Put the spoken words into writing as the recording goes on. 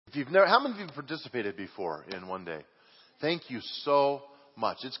If you've never, how many of you have participated before in one day? Thank you so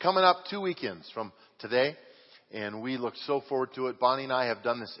much. It's coming up 2 weekends from today, and we look so forward to it. Bonnie and I have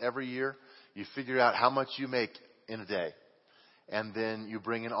done this every year. You figure out how much you make in a day, and then you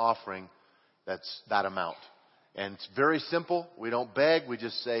bring an offering that's that amount. And it's very simple. We don't beg. We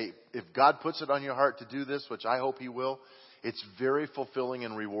just say, if God puts it on your heart to do this, which I hope He will, it's very fulfilling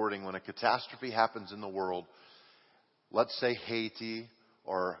and rewarding when a catastrophe happens in the world. Let's say Haiti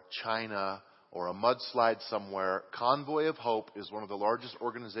or China or a mudslide somewhere. Convoy of Hope is one of the largest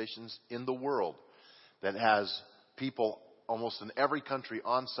organizations in the world that has people almost in every country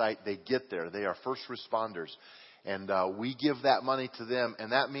on site. They get there. They are first responders. And we give that money to them.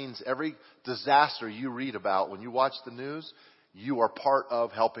 And that means every disaster you read about, when you watch the news, you are part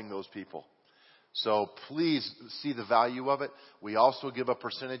of helping those people. So please see the value of it. We also give a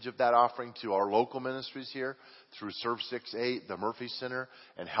percentage of that offering to our local ministries here through Serve 6-8, the Murphy Center,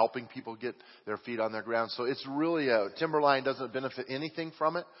 and helping people get their feet on their ground. So it's really, Timberline doesn't benefit anything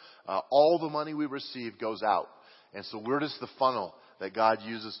from it. All the money we receive goes out. And so we're just the funnel that God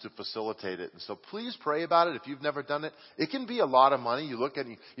uses to facilitate it. And so please pray about it if you've never done it. It can be a lot of money. You look at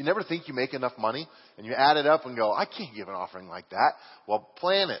it, you never think you make enough money, and you add it up and go, I can't give an offering like that. Well,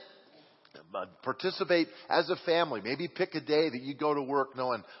 plan it. Participate as a family. Maybe pick a day that you go to work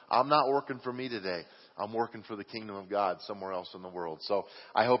knowing, I'm not working for me today. I'm working for the kingdom of God somewhere else in the world. So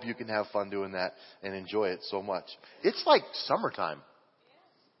I hope you can have fun doing that and enjoy it so much. It's like summertime.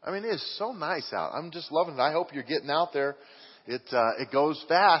 I mean, it is so nice out. I'm just loving it. I hope you're getting out there. It goes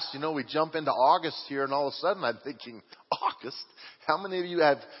fast. You know, we jump into August here, and all of a sudden I'm thinking, August? How many of you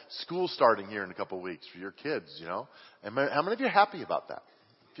have school starting here in a couple of weeks for your kids, you know? And how many of you are happy about that?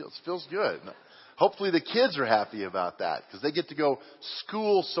 Feels good. Hopefully the kids are happy about that because they get to go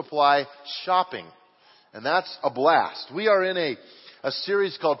school supply shopping. And that's a blast. We are in a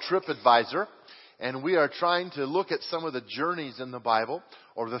series called TripAdvisor, and we are trying to look at some of the journeys in the Bible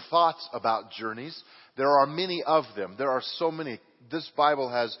or the thoughts about journeys. There are many of them. There are so many. This Bible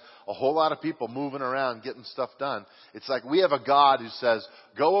has a whole lot of people moving around getting stuff done. It's like we have a God who says,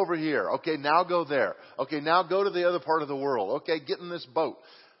 go over here. Okay, now go there. Okay, now go to the other part of the world. Okay, get in this boat.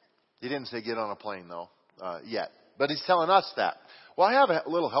 He didn't say get on a plane, though, yet. But He's telling us that. Well, I have a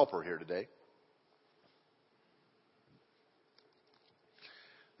little helper here today.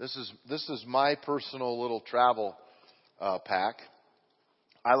 This is my personal little travel pack.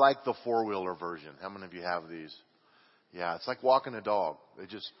 I like the 4-wheeler version. How many of you have these? Yeah, it's like walking a dog. They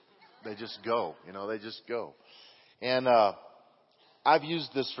just go. You know, they just go. And I've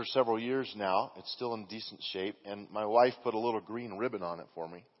used this for several years now. It's still in decent shape. And my wife put a little green ribbon on it for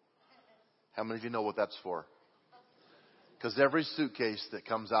me. How many of you know what that's for? Because every suitcase that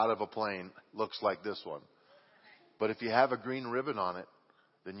comes out of a plane looks like this one. But if you have a green ribbon on it,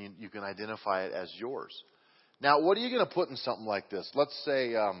 then you can identify it as yours. Now, what are you going to put in something like this? Let's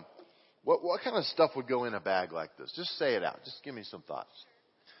say, what kind of stuff would go in a bag like this? Just say it out. Just give me some thoughts.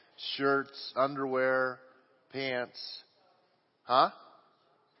 Shirts, underwear, pants,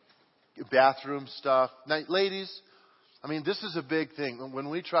 bathroom stuff. Now, ladies, I mean, this is a big thing.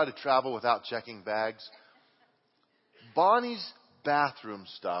 When we try to travel without checking bags, Bonnie's bathroom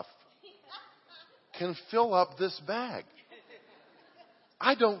stuff can fill up this bag.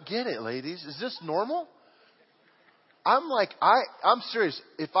 I don't get it, ladies. Is this normal? I'm serious.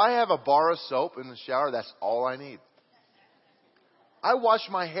 If I have a bar of soap in the shower, that's all I need. I wash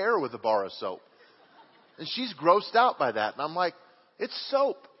my hair with a bar of soap. And she's grossed out by that. And I'm like, it's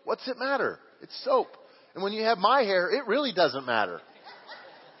soap. What's it matter? It's soap. And when you have my hair, it really doesn't matter.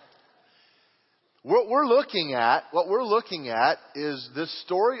 What we're looking at is this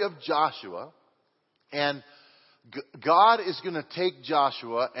story of Joshua. And God is going to take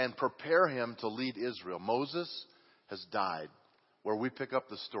Joshua and prepare him to lead Israel. Moses has died, where we pick up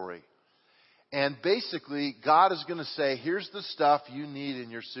the story. And basically, God is going to say, here's the stuff you need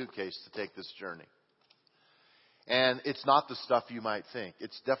in your suitcase to take this journey. And it's not the stuff you might think.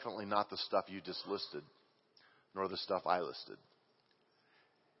 It's definitely not the stuff you just listed, nor the stuff I listed.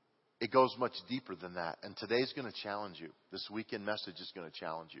 It goes much deeper than that. And today's going to challenge you. This weekend message is going to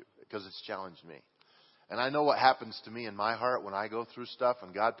challenge you because it's challenged me. And I know what happens to me in my heart when I go through stuff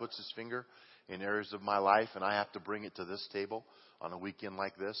and God puts His finger in areas of my life and I have to bring it to this table on a weekend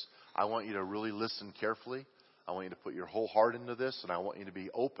like this. I want you to really listen carefully. I want you to put your whole heart into this, and I want you to be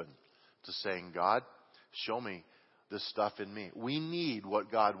open to saying, God, show me this stuff in me. We need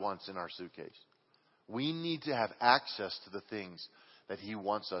what God wants in our suitcase. We need to have access to the things that He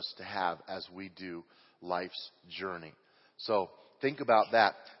wants us to have as we do life's journey. So think about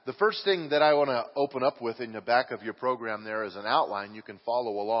that. The first thing that I want to open up with in the back of your program there as an outline, you can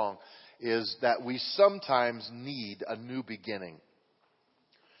follow along, is that we sometimes need a new beginning.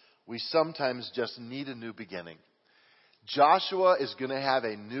 We sometimes just need a new beginning. Joshua is going to have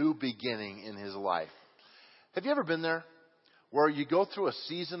a new beginning in his life. Have you ever been there? Where you go through a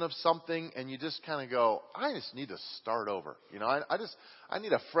season of something and you just kind of go, I just need to start over. You know, I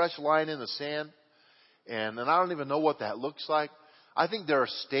need a fresh line in the sand. And I don't even know what that looks like. I think there are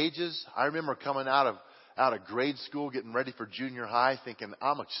stages. I remember coming out of grade school, getting ready for junior high, thinking,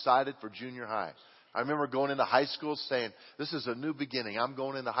 I'm excited for junior high. I remember going into high school saying, this is a new beginning. I'm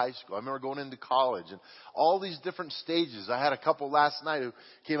going into high school. I remember going into college and all these different stages. I had a couple last night who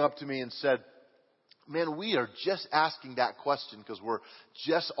came up to me and said, man, we are just asking that question because we're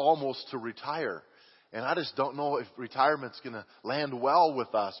just almost to retire. And I just don't know if retirement's going to land well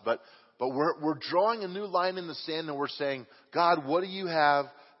with us. But we're drawing a new line in the sand and we're saying, God, what do you have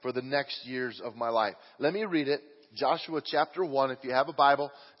for the next years of my life? Let me read it. Joshua chapter 1. If you have a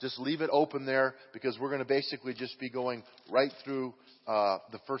Bible, just leave it open there because we're going to basically just be going right through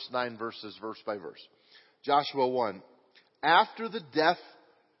the first 9 verses, verse by verse. Joshua 1. After the death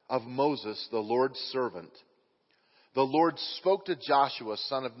of Moses, the Lord's servant, the Lord spoke to Joshua,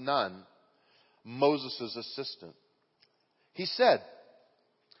 son of Nun, Moses' assistant. He said,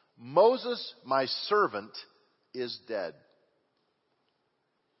 Moses, my servant, is dead.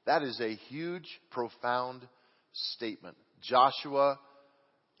 That is a huge, profound statement. Joshua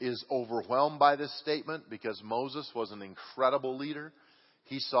is overwhelmed by this statement because Moses was an incredible leader.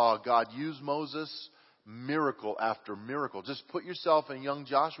 He saw God use Moses miracle after miracle. Just put yourself in young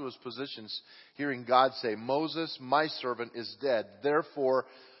Joshua's positions, hearing God say, Moses, my servant, is dead. Therefore,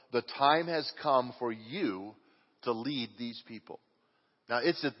 the time has come for you to lead these people. Now,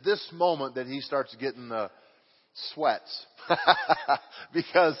 it's at this moment that he starts getting the sweats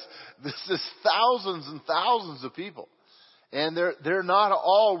because this is thousands and thousands of people. And they're not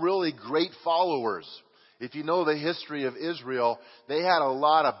all really great followers. If you know the history of Israel, they had a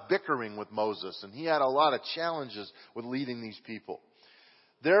lot of bickering with Moses, and he had a lot of challenges with leading these people.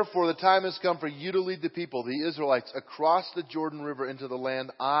 Therefore, the time has come for you to lead the people, the Israelites, across the Jordan River into the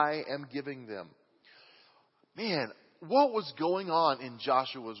land I am giving them. Man, what was going on in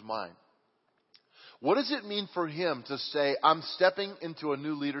Joshua's mind? What does it mean for him to say, I'm stepping into a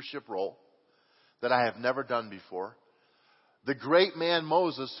new leadership role that I have never done before? The great man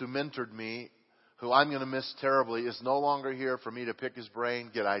Moses, who mentored me, who I'm going to miss terribly, is no longer here for me to pick his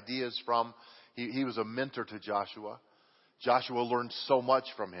brain, get ideas from. He was a mentor to Joshua. Joshua learned so much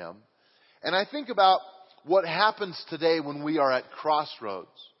from him. And I think about what happens today when we are at crossroads.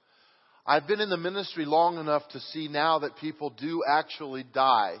 I've been in the ministry long enough to see now that people do actually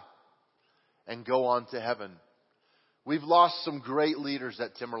die and go on to heaven. We've lost some great leaders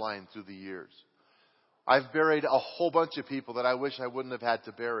at Timberline through the years. I've buried a whole bunch of people that I wish I wouldn't have had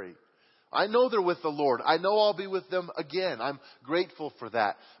to bury. I know they're with the Lord. I know I'll be with them again. I'm grateful for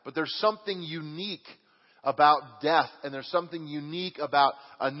that. But there's something unique about death, and there's something unique about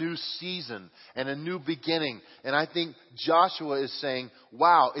a new season and a new beginning. And I think Joshua is saying,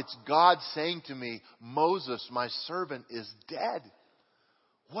 wow, it's God saying to me, Moses, my servant, is dead.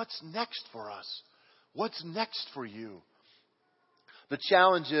 What's next for us? What's next for you? The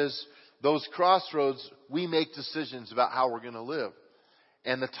challenge is, those crossroads, we make decisions about how we're going to live.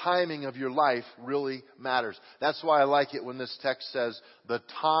 And the timing of your life really matters. That's why I like it when this text says, the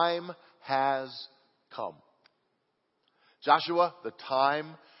time has come. Joshua, the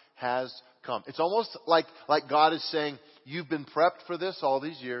time has come. It's almost like God is saying, you've been prepped for this all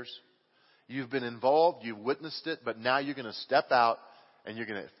these years. You've been involved. You've witnessed it. But now you're going to step out and you're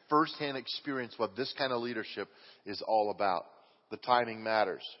going to firsthand experience what this kind of leadership is all about. The timing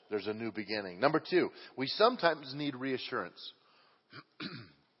matters. There's a new beginning. Number 2, we sometimes need reassurance.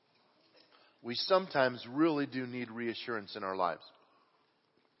 We sometimes really do need reassurance in our lives.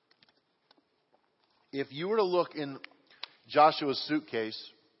 If you were to look in Joshua's suitcase,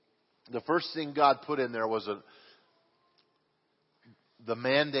 the first thing God put in there was the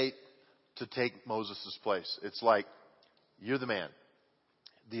mandate to take Moses' place. It's like, you're the man.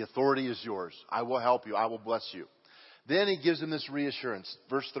 The authority is yours. I will help you. I will bless you. Then he gives him this reassurance.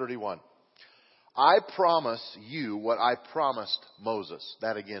 Verse 31. I promise you what I promised Moses.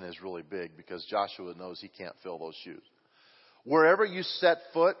 That again is really big because Joshua knows he can't fill those shoes. Wherever you set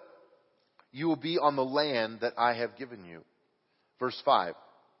foot, you will be on the land that I have given you. Verse 5.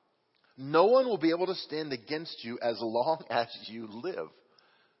 No one will be able to stand against you as long as you live.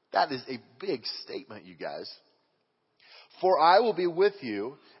 That is a big statement, you guys. For I will be with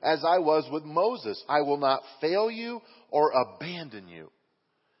you as I was with Moses. I will not fail you or abandon you.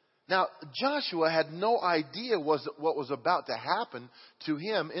 Now, Joshua had no idea what was about to happen to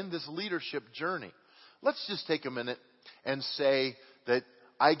him in this leadership journey. Let's just take a minute and say that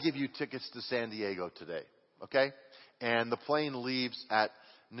I give you tickets to San Diego today, okay? And the plane leaves at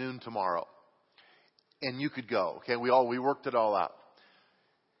noon tomorrow. And you could go, okay? We worked it all out.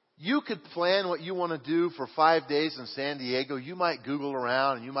 You could plan what you want to do for 5 days in San Diego. You might Google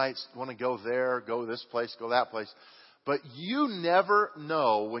around and you might want to go there, go this place, go that place. But you never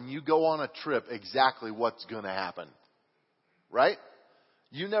know when you go on a trip exactly what's going to happen. Right?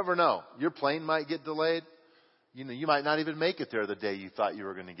 You never know. Your plane might get delayed. You might not even make it there the day you thought you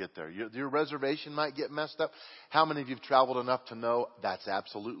were going to get there. Your reservation might get messed up. How many of you have traveled enough to know that's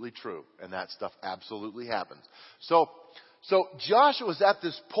absolutely true? And that stuff absolutely happens. So Joshua was at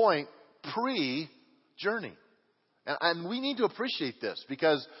this point pre-journey. And we need to appreciate this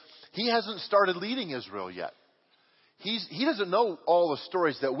because he hasn't started leading Israel yet. He doesn't know all the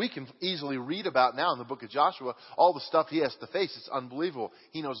stories that we can easily read about now in the book of Joshua. All the stuff he has to face. It's unbelievable.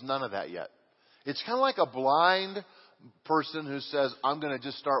 He knows none of that yet. It's kind of like a blind person who says, I'm going to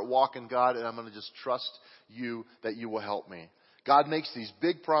just start walking God and I'm going to just trust you that you will help me. God makes these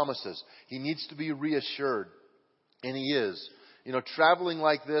big promises. He needs to be reassured. And he is. Traveling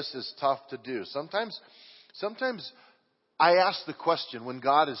like this is tough to do. Sometimes I ask the question when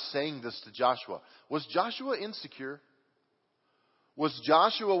God is saying this to Joshua, was Joshua insecure? Was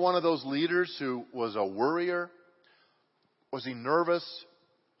Joshua one of those leaders who was a worrier? Was he nervous?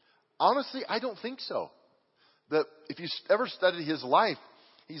 Honestly, I don't think so. That if you ever studied his life,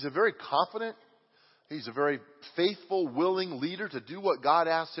 he's a very confident, he's a very faithful, willing leader to do what God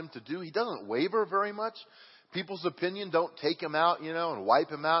asks him to do. He doesn't waver very much. People's opinion don't take him out, and wipe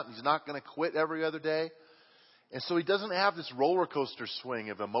him out. He's not going to quit every other day. And so he doesn't have this roller coaster swing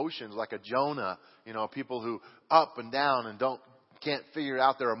of emotions like a Jonah, people who up and down and can't figure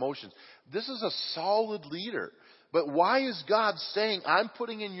out their emotions. This is a solid leader. But why is God saying, I'm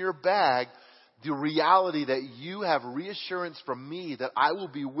putting in your bag the reality that you have reassurance from me that I will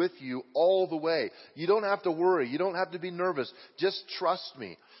be with you all the way. You don't have to worry. You don't have to be nervous. Just trust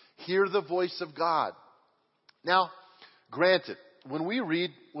me. Hear the voice of God. Now, granted, when we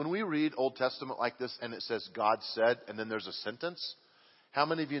read Old Testament like this and it says God said and then there's a sentence, how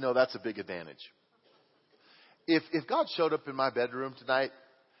many of you know that's a big advantage? If God showed up in my bedroom tonight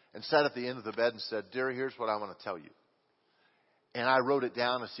and sat at the end of the bed and said, Dear, here's what I want to tell you. And I wrote it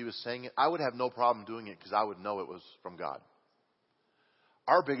down as he was saying it, I would have no problem doing it because I would know it was from God.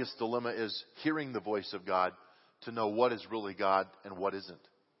 Our biggest dilemma is hearing the voice of God to know what is really God and what isn't.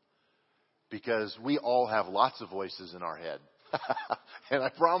 Because we all have lots of voices in our head. And I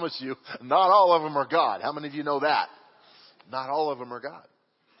promise you, not all of them are God. How many of you know that? Not all of them are God.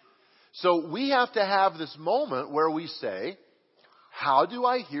 So we have to have this moment where we say, how do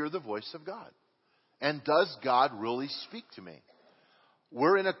I hear the voice of God? And does God really speak to me?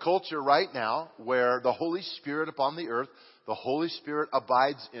 We're in a culture right now where the Holy Spirit upon the earth, the Holy Spirit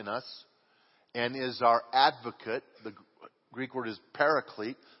abides in us and is our advocate. The Greek word is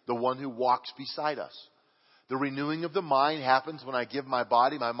paraclete, the one who walks beside us. The renewing of the mind happens when I give my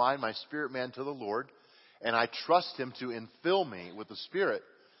body, my mind, my spirit man to the Lord, and I trust Him to infill me with the Spirit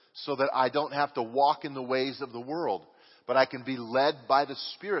so that I don't have to walk in the ways of the world, but I can be led by the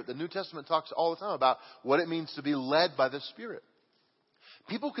Spirit. The New Testament talks all the time about what it means to be led by the Spirit.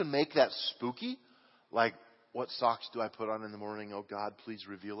 People can make that spooky, like, what socks do I put on in the morning? Oh, God, please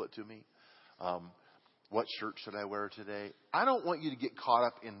reveal it to me. What shirt should I wear today? I don't want you to get caught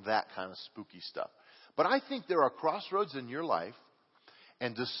up in that kind of spooky stuff. But I think there are crossroads in your life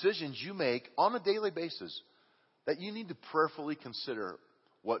and decisions you make on a daily basis that you need to prayerfully consider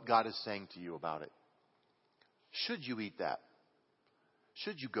what God is saying to you about it. Should you eat that?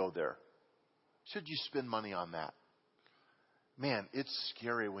 Should you go there? Should you spend money on that? Man, it's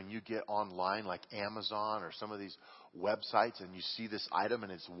scary when you get online like Amazon or some of these websites and you see this item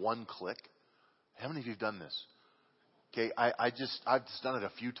and it's one click. How many of you have done this? Okay, I've just done it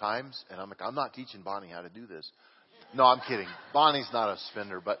a few times and I'm like, I'm not teaching Bonnie how to do this. No, I'm kidding. Bonnie's not a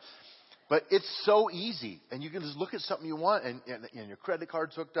spender, but it's so easy. And you can just look at something you want and your credit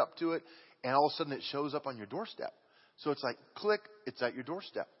card's hooked up to it and all of a sudden it shows up on your doorstep. So it's like, click, it's at your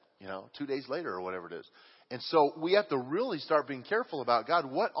doorstep, 2 days later or whatever it is. And so we have to really start being careful about, God,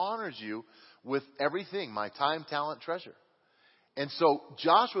 what honors you with everything, my time, talent, treasure. And so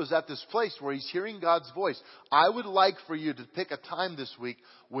Joshua's at this place where he's hearing God's voice. I would like for you to pick a time this week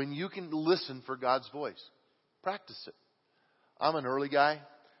when you can listen for God's voice. Practice it. I'm an early guy.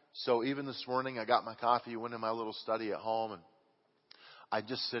 So even this morning, I got my coffee, went in my little study at home, and I'm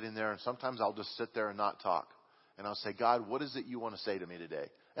just sitting there, and sometimes I'll just sit there and not talk. And I'll say, God, what is it you want to say to me today?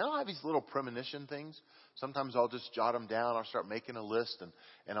 And I'll have these little premonition things. Sometimes I'll just jot them down. I'll start making a list.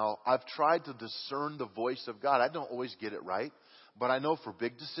 And I've tried to discern the voice of God. I don't always get it right. But I know for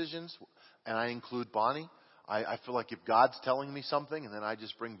big decisions, and I include Bonnie, I feel like if God's telling me something, and then I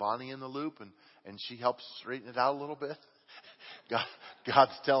just bring Bonnie in the loop, and she helps straighten it out a little bit.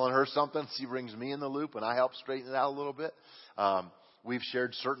 God's telling her something. She brings me in the loop, and I help straighten it out a little bit. We've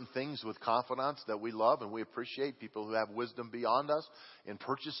shared certain things with confidants that we love, and we appreciate people who have wisdom beyond us in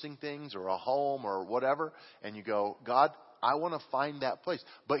purchasing things or a home or whatever. And you go, God, I want to find that place.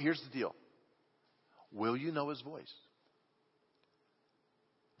 But here's the deal. Will you know His voice?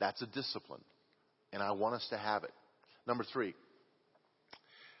 That's a discipline, and I want us to have it. Number 3.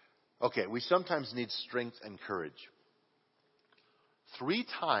 Okay, we sometimes need strength and courage. 3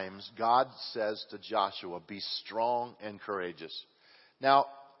 times God says to Joshua, be strong and courageous. Now,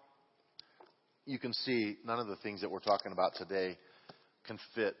 you can see none of the things that we're talking about today can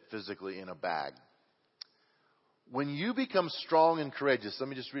fit physically in a bag. When you become strong and courageous, let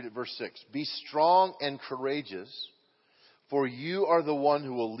me just read it, verse 6. Be strong and courageous, for you are the one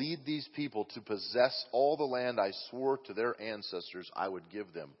who will lead these people to possess all the land I swore to their ancestors I would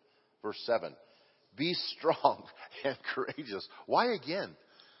give them. Verse 7. Be strong and courageous. Why again?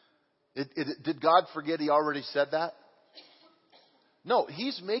 Did God forget He already said that? No,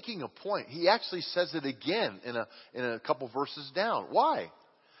 He's making a point. He actually says it again in a couple verses down. Why?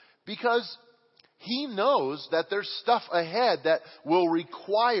 Because He knows that there's stuff ahead that will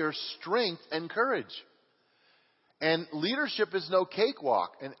require strength and courage. And leadership is no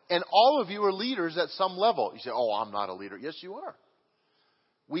cakewalk. And all of you are leaders at some level. You say, oh, I'm not a leader. Yes, you are.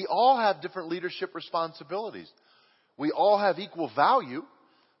 We all have different leadership responsibilities. We all have equal value.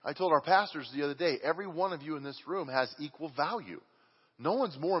 I told our pastors the other day, every one of you in this room has equal value. No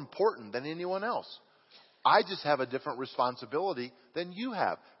one's more important than anyone else. I just have a different responsibility than you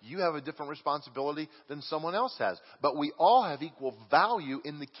have. You have a different responsibility than someone else has. But we all have equal value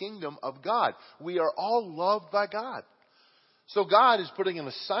in the kingdom of God. We are all loved by God. So God is putting an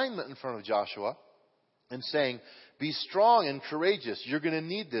assignment in front of Joshua and saying, be strong and courageous. You're going to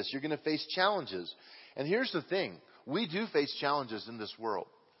need this. You're going to face challenges. And here's the thing. We do face challenges in this world.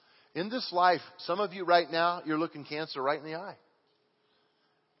 In this life, some of you right now, you're looking cancer right in the eye.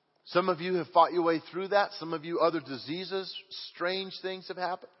 Some of you have fought your way through that. Some of you, other diseases, strange things have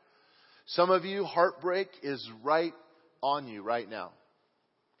happened. Some of you, heartbreak is right on you right now.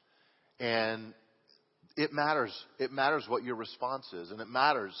 And it matters. It matters what your response is. And it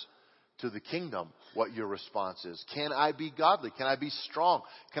matters to the kingdom what your response is. Can I be godly? Can I be strong?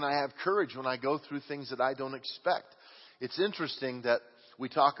 Can I have courage when I go through things that I don't expect? It's interesting that we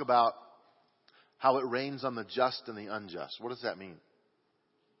talk about how it rains on the just and the unjust. What does that mean?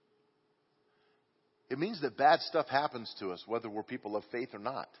 It means that bad stuff happens to us, whether we're people of faith or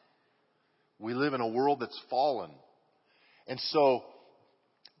not. We live in a world that's fallen. And so,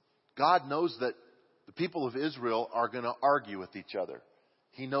 God knows that the people of Israel are going to argue with each other.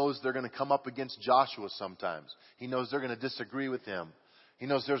 He knows they're going to come up against Joshua sometimes. He knows they're going to disagree with him. He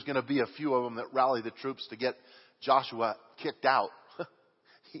knows there's going to be a few of them that rally the troops to get Joshua kicked out.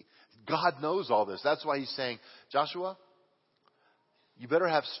 God knows all this. That's why He's saying, Joshua, you better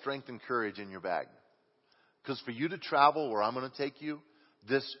have strength and courage in your bag. Because for you to travel where I'm going to take you,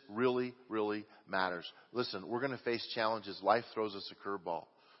 this really, really matters. Listen, we're going to face challenges. Life throws us a curveball.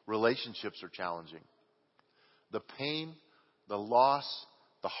 Relationships are challenging. The pain, the loss,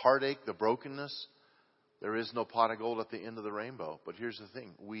 the heartache, the brokenness, there is no pot of gold at the end of the rainbow. But here's the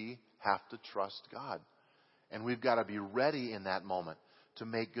thing. We have to trust God. And we've got to be ready in that moment to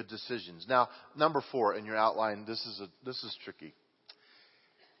make good decisions. Now, number 4 in your outline, this is tricky.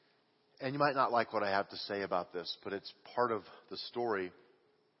 And you might not like what I have to say about this, but it's part of the story,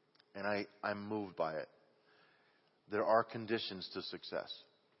 and I'm moved by it. There are conditions to success.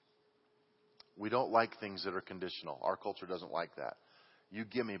 We don't like things that are conditional. Our culture doesn't like that. You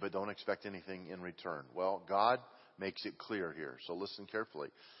give me, but don't expect anything in return. Well, God makes it clear here, so listen carefully.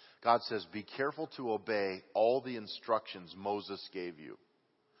 God says, be careful to obey all the instructions Moses gave you.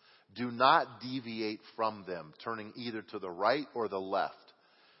 Do not deviate from them, turning either to the right or the left.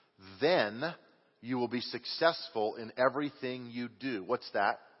 Then you will be successful in everything you do. What's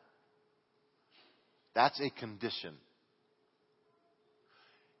that? That's a condition.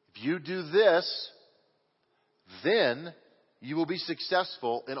 If you do this, then you will be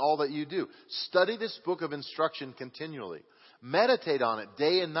successful in all that you do. Study this book of instruction continually. Meditate on it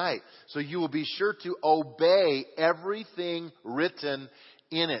day and night, so you will be sure to obey everything written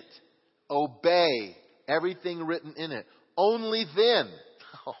in it. Obey everything written in it. Only then,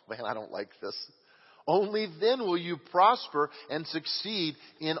 oh man, I don't like this. Only then will you prosper and succeed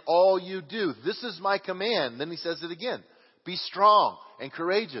in all you do. This is my command. Then he says it again. Be strong and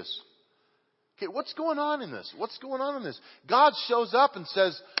courageous. Okay, what's going on in this? What's going on in this? God shows up and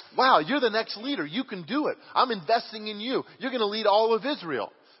says, wow, you're the next leader. You can do it. I'm investing in you. You're going to lead all of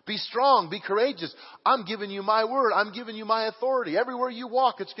Israel. Be strong. Be courageous. I'm giving you my word. I'm giving you my authority. Everywhere you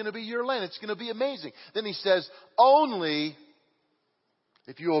walk, it's going to be your land. It's going to be amazing. Then he says, only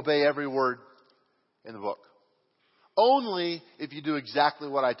if you obey every word in the book. Only if you do exactly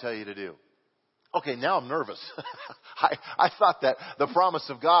what I tell you to do. Okay, now I'm nervous. I thought that the promise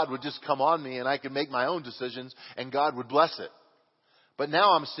of God would just come on me and I could make my own decisions and God would bless it. But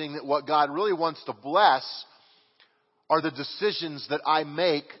now I'm seeing that what God really wants to bless are the decisions that I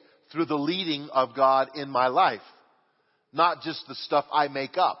make through the leading of God in my life. Not just the stuff I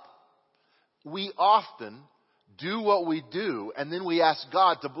make up. We often do what we do and then we ask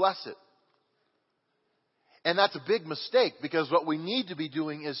God to bless it. And that's a big mistake because what we need to be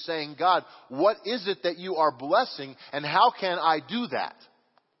doing is saying, God, what is it that you are blessing and how can I do that?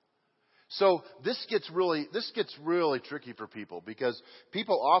 So this gets really tricky for people because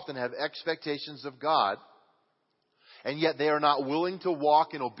people often have expectations of God and yet they are not willing to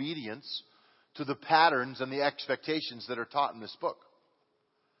walk in obedience to the patterns and the expectations that are taught in this book.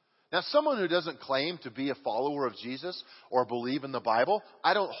 Now, someone who doesn't claim to be a follower of Jesus or believe in the Bible,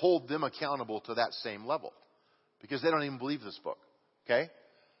 I don't hold them accountable to that same level. Because they don't even believe this book. Okay?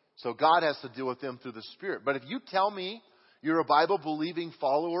 So God has to deal with them through the Spirit. But if you tell me you're a Bible-believing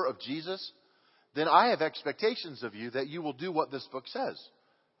follower of Jesus, then I have expectations of you that you will do what this book says.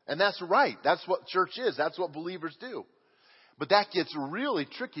 And that's right. That's what church is. That's what believers do. But that gets really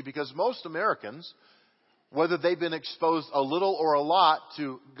tricky because most Americans, whether they've been exposed a little or a lot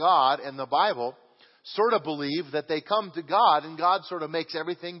to God and the Bible, sort of believe that they come to God and God sort of makes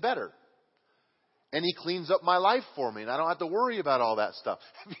everything better. And He cleans up my life for me, and I don't have to worry about all that stuff.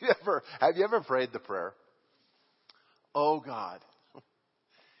 Have you ever prayed the prayer? Oh God,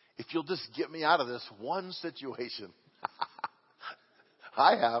 if you'll just get me out of this one situation.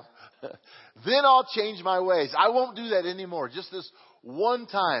 I have. Then I'll change my ways. I won't do that anymore. Just this one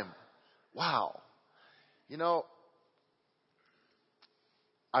time. Wow. You know,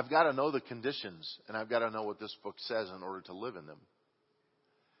 I've got to know the conditions, and I've got to know what this book says in order to live in them.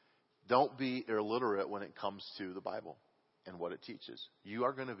 Don't be illiterate when it comes to the Bible and what it teaches. You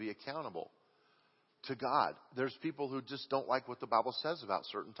are going to be accountable to God. There's people who just don't like what the Bible says about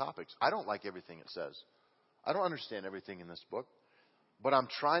certain topics. I don't like everything it says. I don't understand everything in this book. But I'm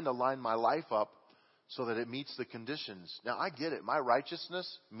trying to line my life up so that it meets the conditions. Now, I get it. My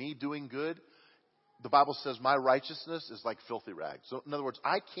righteousness, me doing good, the Bible says my righteousness is like filthy rags. So, in other words,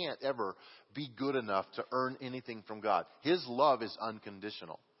 I can't ever be good enough to earn anything from God. His love is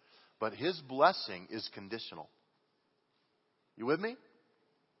unconditional. But His blessing is conditional. You with me?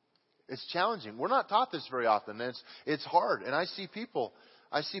 It's challenging. We're not taught this very often. And it's hard. And I see people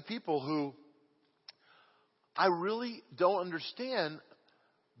who I really don't understand.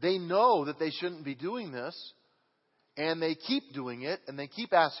 They know that they shouldn't be doing this. And they keep doing it. And they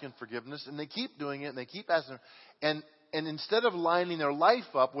keep asking forgiveness. And they keep doing it. And they keep asking. And instead of lining their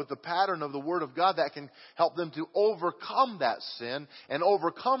life up with the pattern of the Word of God that can help them to overcome that sin and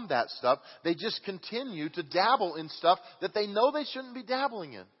overcome that stuff, they just continue to dabble in stuff that they know they shouldn't be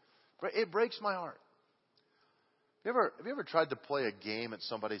dabbling in. It breaks my heart. Have you ever tried to play a game at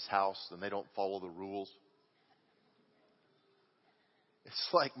somebody's house and they don't follow the rules? It's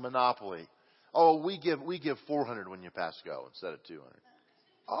like Monopoly. Oh, we give 400 when you pass go instead of 200.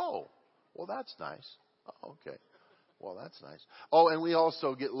 Oh, well, that's nice. Oh, okay. Well, that's nice. Oh, and we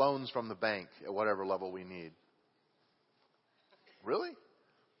also get loans from the bank at whatever level we need. Really?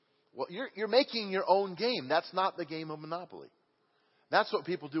 Well, you're making your own game. That's not the game of Monopoly. That's what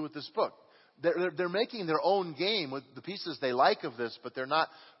people do with this book. They're making their own game with the pieces they like of this, but they're not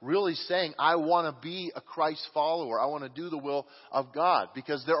really saying, I want to be a Christ follower. I want to do the will of God.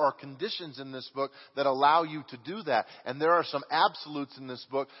 Because there are conditions in this book that allow you to do that. And there are some absolutes in this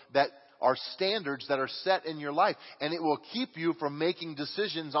book that are standards that are set in your life. And it will keep you from making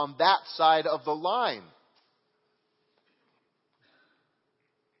decisions on that side of the line.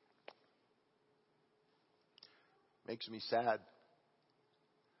 Makes me sad.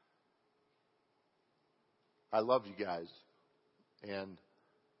 I love you guys. And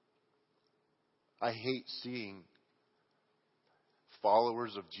I hate seeing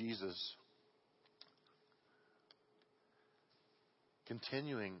followers of Jesus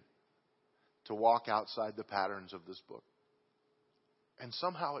continuing to walk outside the patterns of this book. and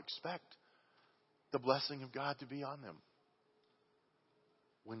somehow expect the blessing of God to be on them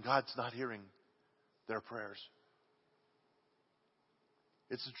when God's not hearing their prayers.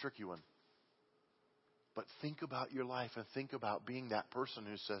 It's a tricky one. But think about your life and think about being that person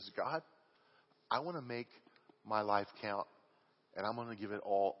who says, God, I want to make my life count, and I'm going to give it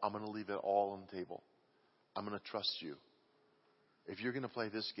all. I'm going to leave it all on the table. I'm going to trust you. If you're going to play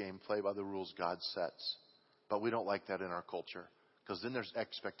this game, play by the rules God sets. But we don't like that in our culture, because then there's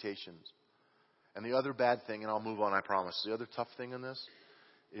expectations. And the other bad thing, and I'll move on, I promise. The other tough thing in this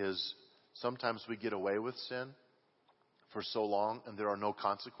is sometimes we get away with sin for so long, and there are no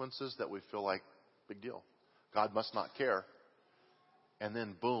consequences that we feel like, big deal. God must not care. And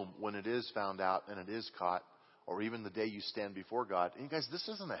then, boom, when it is found out and it is caught, or even the day you stand before God. And you guys, this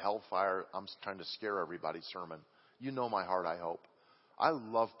isn't a hellfire, I'm trying to scare everybody sermon. You know my heart, I hope. I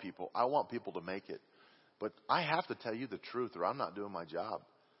love people. I want people to make it. But I have to tell you the truth, or I'm not doing my job.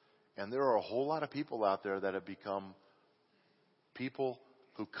 And there are a whole lot of people out there that have become people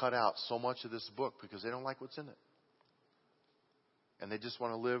who cut out so much of this book because they don't like what's in it. And they just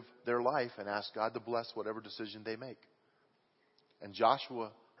want to live their life and ask God to bless whatever decision they make. And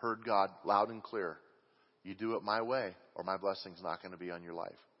Joshua heard God loud and clear. You do it my way, or my blessing's not going to be on your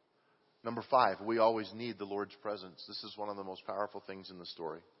life. Number 5, we always need the Lord's presence. This is one of the most powerful things in the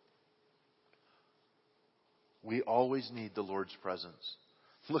story. We always need the Lord's presence.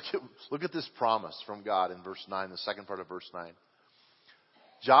 Look at this promise from God in verse 9, the second part of verse 9.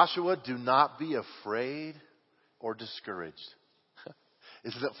 Joshua, do not be afraid or discouraged.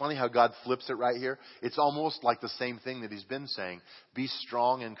 Isn't it funny how God flips it right here? It's almost like the same thing that he's been saying. Be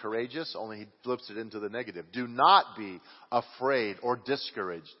strong and courageous, only he flips it into the negative. Do not be afraid or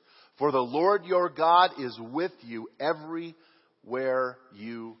discouraged. For the Lord your God is with you everywhere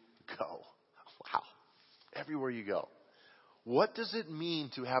you go. Wow. Everywhere you go. What does it mean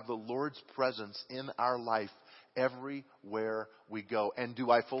to have the Lord's presence in our life everywhere we go? And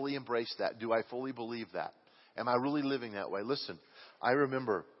do I fully embrace that? Do I fully believe that? Am I really living that way? Listen, I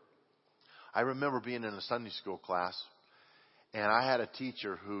remember being in a Sunday school class, and I had a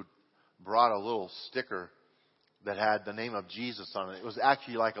teacher who brought a little sticker that had the name of Jesus on it. It was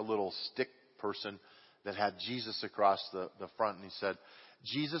actually like a little stick person that had Jesus across the front, and he said,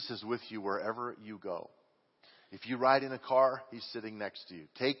 Jesus is with you wherever you go. If you ride in a car, he's sitting next to you.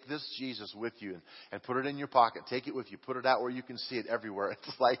 Take this Jesus with you and put it in your pocket. Take it with you. Put it out where you can see it everywhere.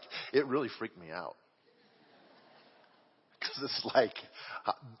 It's like, it really freaked me out. Because it's like,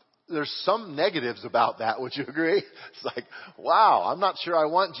 there's some negatives about that. Would you agree? It's like, wow, I'm not sure I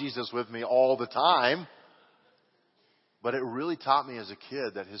want Jesus with me all the time. But it really taught me as a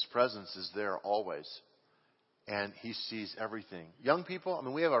kid that his presence is there always. And he sees everything. Young people, I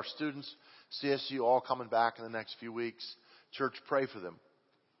mean, we have our students, CSU, all coming back in the next few weeks. Church, pray for them.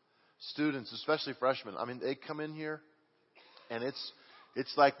 Students, especially freshmen, I mean, they come in here, and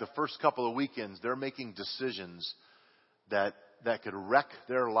it's like the first couple of weekends, they're making decisions that could wreck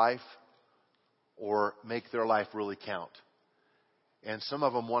their life or make their life really count. And some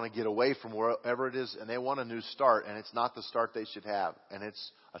of them want to get away from wherever it is, and they want a new start, and it's not the start they should have. And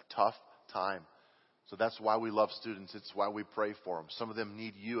it's a tough time. So that's why we love students. It's why we pray for them. Some of them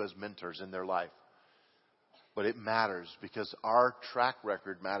need you as mentors in their life. But it matters because our track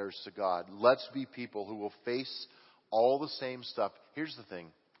record matters to God. Let's be people who will face all the same stuff. Here's the thing.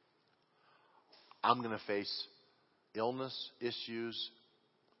 I'm going to face illness, issues,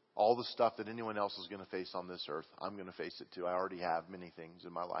 all the stuff that anyone else is going to face on this earth. I'm going to face it too. I already have many things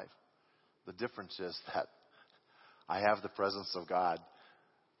in my life. The difference is that I have the presence of God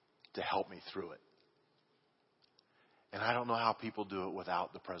to help me through it. And I don't know how people do it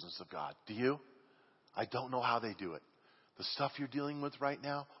without the presence of God. Do you? I don't know how they do it. The stuff you're dealing with right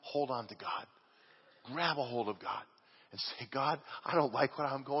now, hold on to God. Grab a hold of God and say, God, I don't like what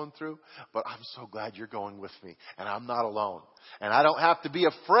I'm going through, but I'm so glad you're going with me. And I'm not alone. And I don't have to be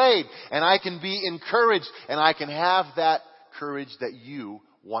afraid. And I can be encouraged. And I can have that courage that you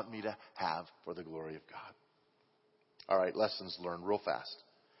want me to have for the glory of God. All right, lessons learned real fast.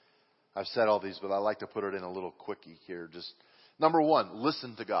 I've said all these, but I like to put it in a little quickie here. Just number 1,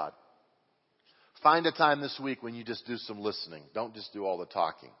 listen to God. Find a time this week when you just do some listening. Don't just do all the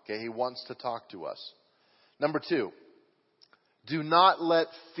talking. Okay? He wants to talk to us. Number 2, do not let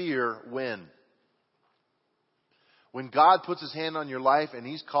fear win. When God puts his hand on your life and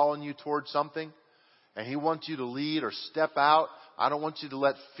he's calling you towards something and he wants you to lead or step out, I don't want you to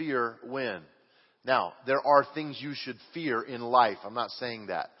let fear win. Now, there are things you should fear in life. I'm not saying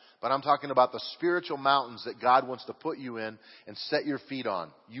that. But I'm talking about the spiritual mountains that God wants to put you in and set your feet on.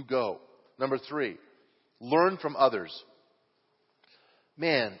 You go. Number 3, learn from others.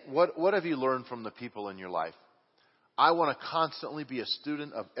 Man, what have you learned from the people in your life? I want to constantly be a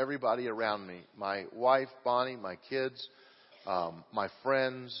student of everybody around me. My wife, Bonnie, my kids, my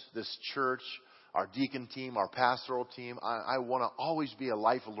friends, this church, our deacon team, our pastoral team. I want to always be a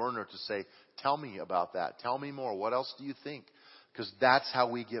life learner to say, tell me about that. Tell me more. What else do you think? Because that's how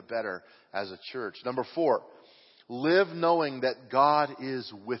we get better as a church. Number 4, live knowing that God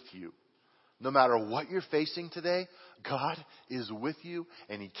is with you. No matter what you're facing today, God is with you,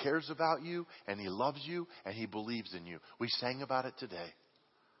 and He cares about you, and He loves you, and He believes in you. We sang about it today.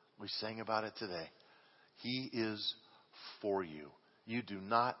 We sang about it today. He is for you. You do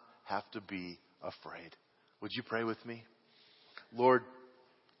not have to be afraid. Would you pray with me? Lord,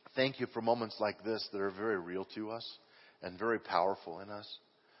 thank you for moments like this that are very real to us and very powerful in us.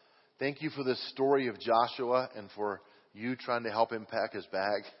 Thank you for this story of Joshua and for you trying to help him pack his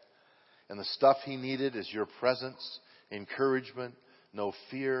bag. And the stuff he needed is your presence, encouragement, no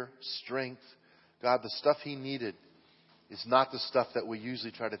fear, strength. God, the stuff he needed is not the stuff that we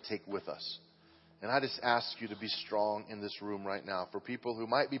usually try to take with us. And I just ask you to be strong in this room right now for people who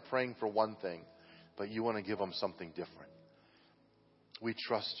might be praying for one thing, but you want to give them something different. We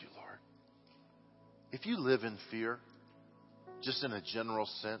trust you, Lord. If you live in fear, just in a general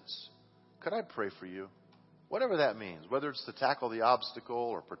sense, could I pray for you? Whatever that means, whether it's to tackle the obstacle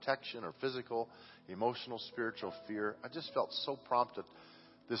or protection or physical, emotional, spiritual fear. I just felt so prompted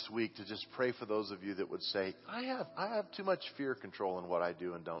this week to just pray for those of you that would say, I have too much fear control in what I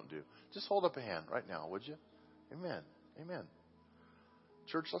do and don't do. Just hold up a hand right now, would you? Amen. Amen.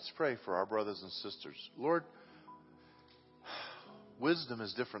 Church, let's pray for our brothers and sisters. Lord, wisdom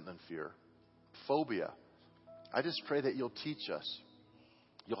is different than fear. Phobia. I just pray that you'll teach us.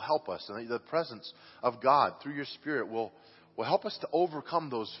 You'll help us. And the presence of God through your Spirit will help us to overcome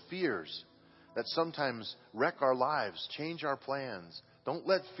those fears that sometimes wreck our lives, change our plans. Don't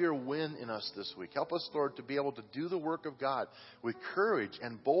let fear win in us this week. Help us, Lord, to be able to do the work of God with courage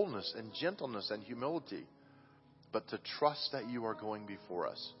and boldness and gentleness and humility, but to trust that you are going before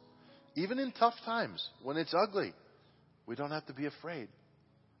us. Even in tough times, when it's ugly, we don't have to be afraid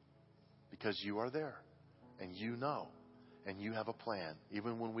because you are there and you know. And you have a plan,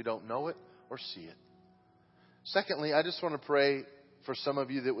 even when we don't know it or see it. Secondly, I just want to pray for some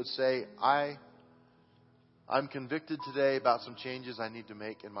of you that would say, I'm convicted today about some changes I need to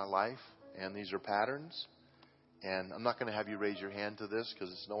make in my life, and these are patterns. And I'm not going to have you raise your hand to this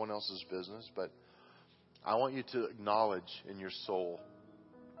because it's no one else's business, but I want you to acknowledge in your soul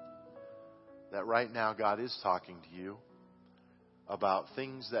that right now God is talking to you about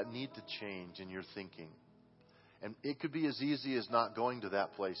things that need to change in your thinking. And it could be as easy as not going to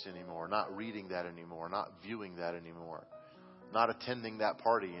that place anymore, not reading that anymore, not viewing that anymore, not attending that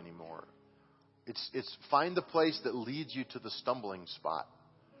party anymore. It's find the place that leads you to the stumbling spot.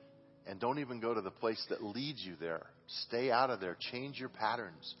 And don't even go to the place that leads you there. Stay out of there. Change your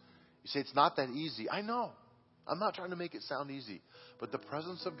patterns. You say, it's not that easy. I know. I'm not trying to make it sound easy. But the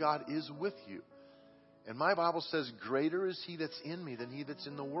presence of God is with you. And my Bible says, greater is He that's in me than he that's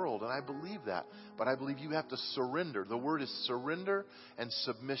in the world. And I believe that. But I believe you have to surrender. The word is surrender and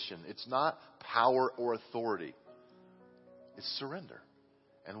submission. It's not power or authority. It's surrender.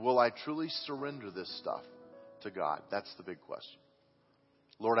 And will I truly surrender this stuff to God? That's the big question.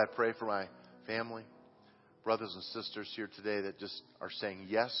 Lord, I pray for my family, brothers and sisters here today that just are saying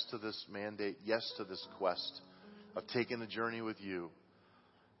yes to this mandate, yes to this quest of taking the journey with you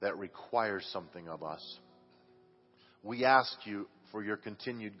that requires something of us. We ask you for your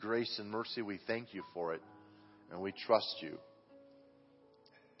continued grace and mercy. We thank you for it. And we trust you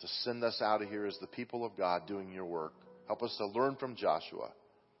to send us out of here as the people of God doing your work. Help us to learn from Joshua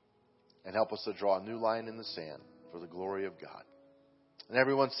and help us to draw a new line in the sand for the glory of God. And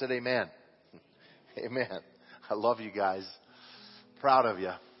everyone said amen. Amen. I love you guys. Proud of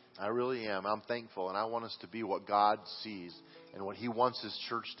you. I really am. I'm thankful. And I want us to be what God sees and what He wants His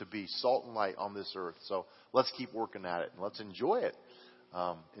church to be. Salt and light on this earth. So let's keep working at it. And let's enjoy it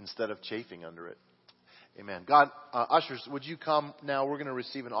instead of chafing under it. Amen. God, ushers, would you come now? We're going to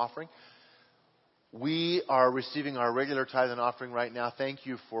receive an offering. We are receiving our regular tithe and offering right now. Thank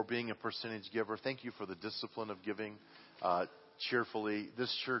you for being a percentage giver. Thank you for the discipline of giving cheerfully.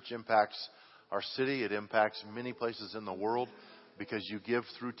 This church impacts our city. It impacts many places in the world because you give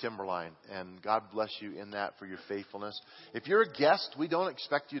through Timberline. And God bless you in that for your faithfulness. If you're a guest, we don't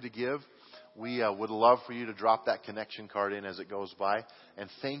expect you to give. We would love for you to drop that connection card in as it goes by. And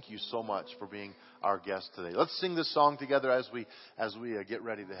thank you so much for being our guest today. Let's sing this song together as we get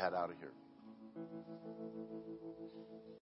ready to head out of here.